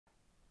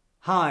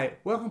Hi,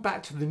 welcome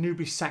back to the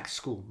Newbie Sax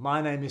School.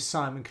 My name is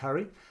Simon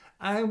Curry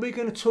and we're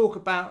going to talk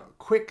about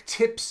quick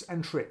tips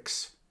and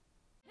tricks.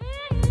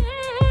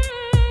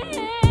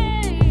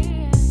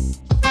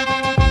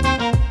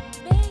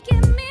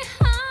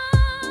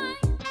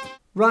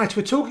 Right,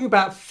 we're talking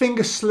about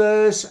finger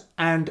slurs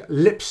and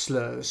lip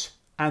slurs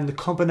and the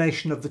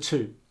combination of the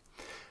two.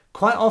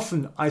 Quite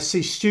often I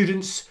see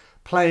students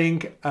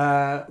playing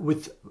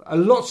with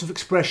lots of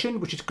expression,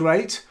 which is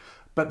great,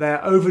 but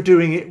they're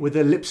overdoing it with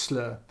a lip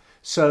slur.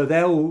 So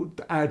they'll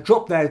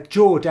drop their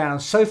jaw down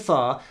so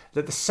far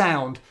that the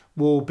sound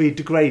will be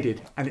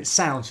degraded and it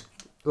sounds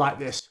like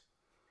this.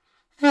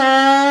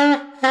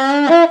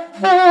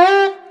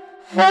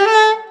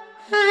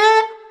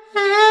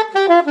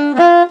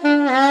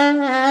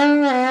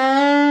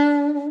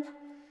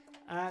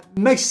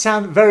 Makes it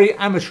sound very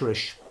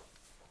amateurish.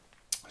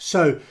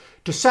 So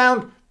to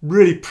sound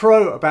really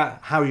pro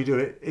about how you do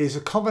it is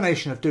a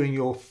combination of doing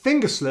your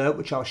finger slur,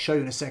 which I'll show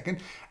you in a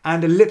second,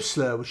 and a lip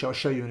slur, which I'll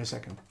show you in a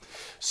second.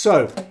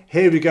 So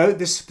here we go.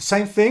 This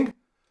same thing.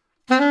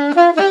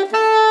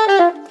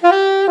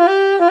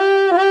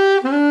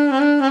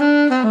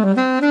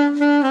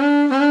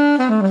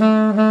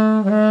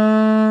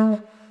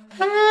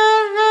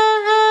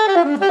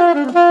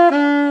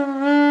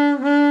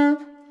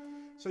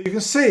 So you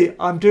can see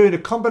I'm doing a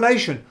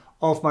combination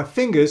of my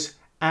fingers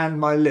and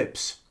my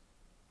lips.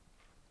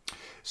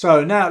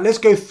 So now let's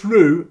go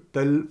through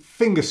the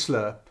finger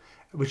slur,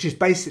 which is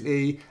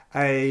basically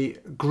a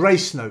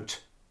grace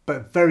note,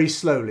 but very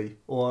slowly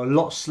or a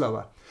lot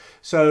slower.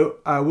 So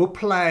we'll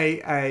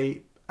play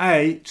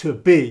A to a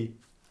B,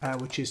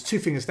 which is two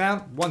fingers down,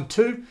 1,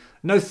 2,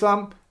 no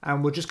thumb,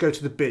 and we'll just go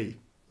to the B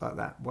like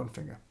that, one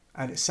finger.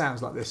 And it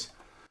sounds like this.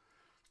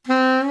 If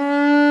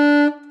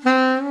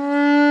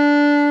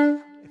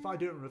I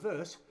do it in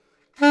reverse.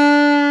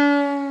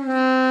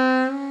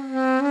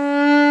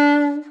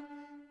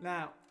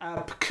 Now,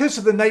 because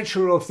of the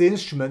nature of the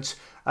instrument,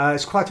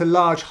 it's quite a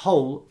large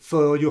hole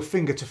for your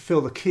finger to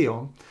fill the key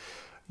on.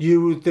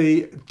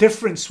 The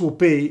difference will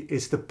be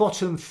is the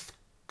bottom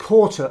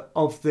quarter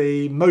of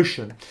the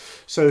motion.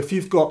 So if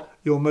you've got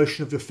your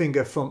motion of your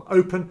finger from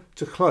open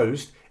to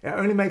closed, it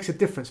only makes a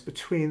difference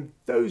between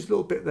those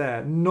little bit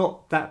there,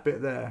 not that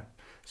bit there.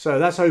 So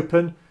that's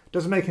open,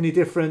 doesn't make any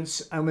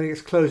difference, and when it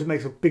gets closed it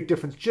makes a big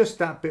difference, just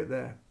that bit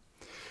there.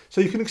 So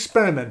you can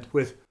experiment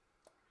with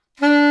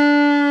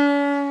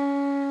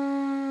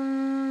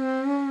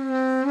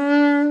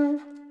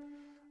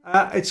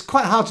it's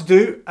quite hard to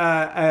do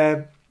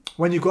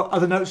when you've got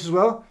other notes as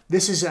well.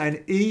 This is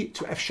an E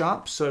to F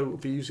sharp, so we'll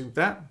be using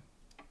that.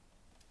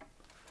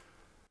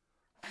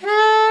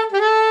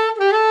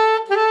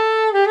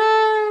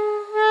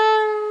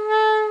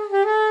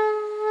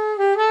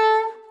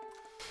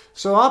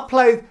 So I'll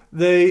play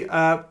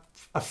a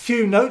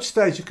few notes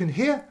there, as you can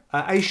hear,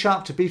 A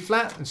sharp to B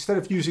flat. Instead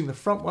of using the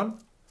front one,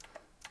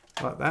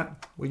 like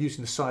that, we're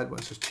using the side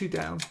one. So it's 2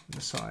 down and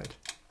the side.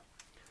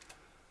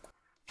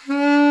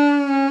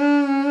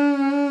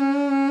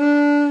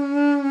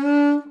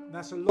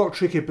 That's a lot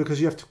trickier because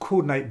you have to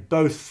coordinate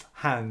both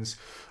hands,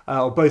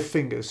 or both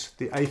fingers,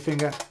 the A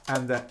finger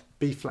and the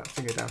B flat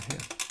finger down here.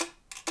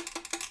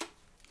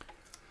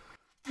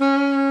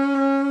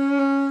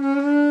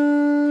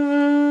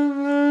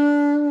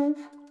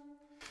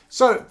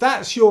 So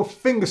that's your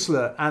finger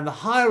slur, and the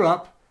higher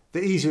up,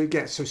 the easier it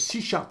gets. So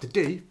C sharp to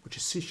D, which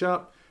is C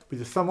sharp with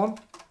the thumb on,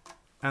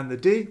 and the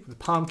D with the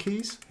palm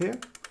keys here,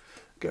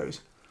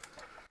 goes.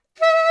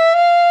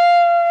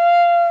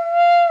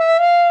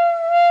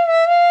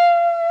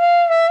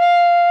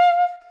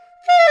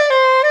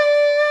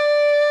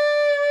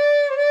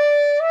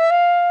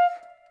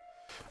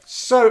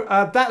 So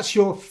that's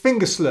your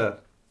finger slur.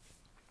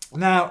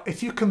 Now,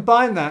 if you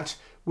combine that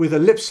with a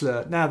lip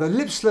slur, now the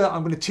lip slur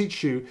I'm going to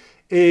teach you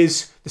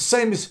is the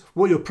same as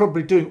what you're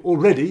probably doing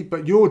already,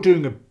 but you're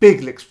doing a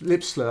big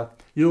lip slur.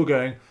 You're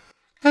going,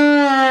 but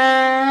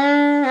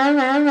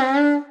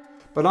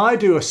I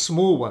do a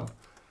small one,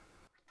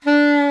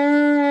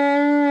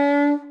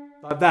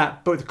 like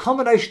that. But the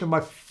combination of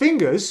my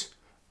fingers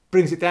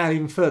brings it down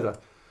even further.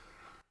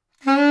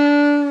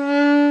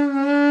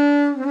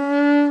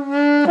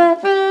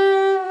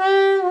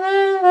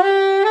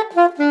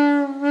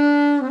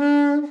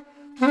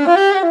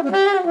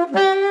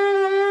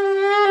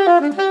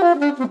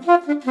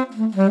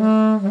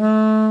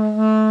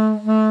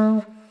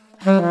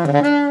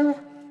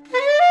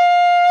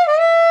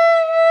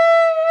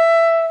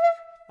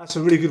 That's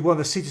a really good one.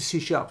 The C to C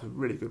sharp is a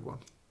really good one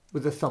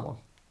with the thumb on.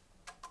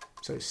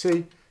 So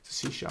C to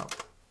C sharp.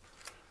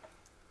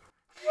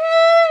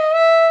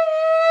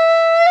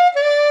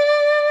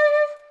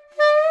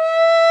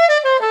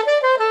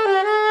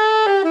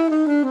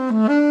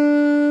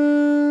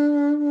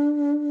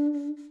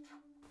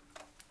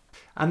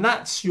 And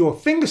that's your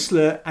finger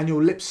slur and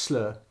your lip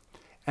slur.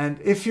 And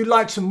if you'd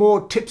like some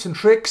more tips and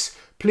tricks,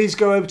 please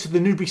go over to the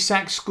Newbie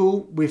Sax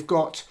School. We've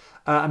got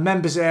a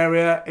members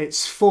area.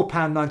 It's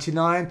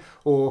 £4.99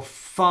 or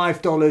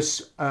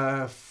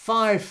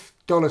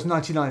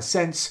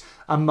 $5.99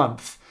 a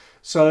month.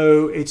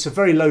 So it's a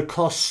very low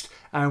cost,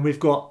 and we've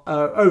got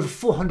over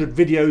 400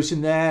 videos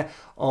in there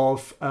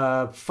of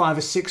 5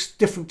 or 6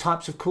 different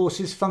types of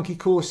courses, funky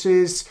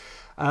courses,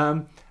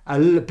 a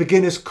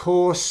beginner's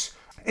course,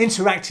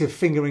 interactive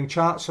fingering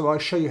chart, so I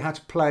show you how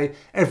to play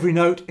every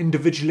note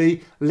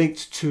individually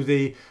linked to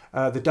the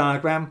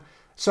diagram.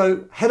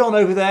 So head on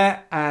over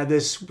there,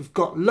 we've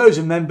got loads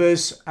of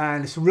members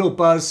and it's a real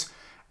buzz,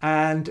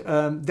 and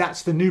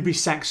that's the Newbie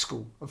Sax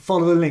School.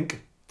 Follow the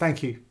link.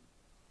 Thank you.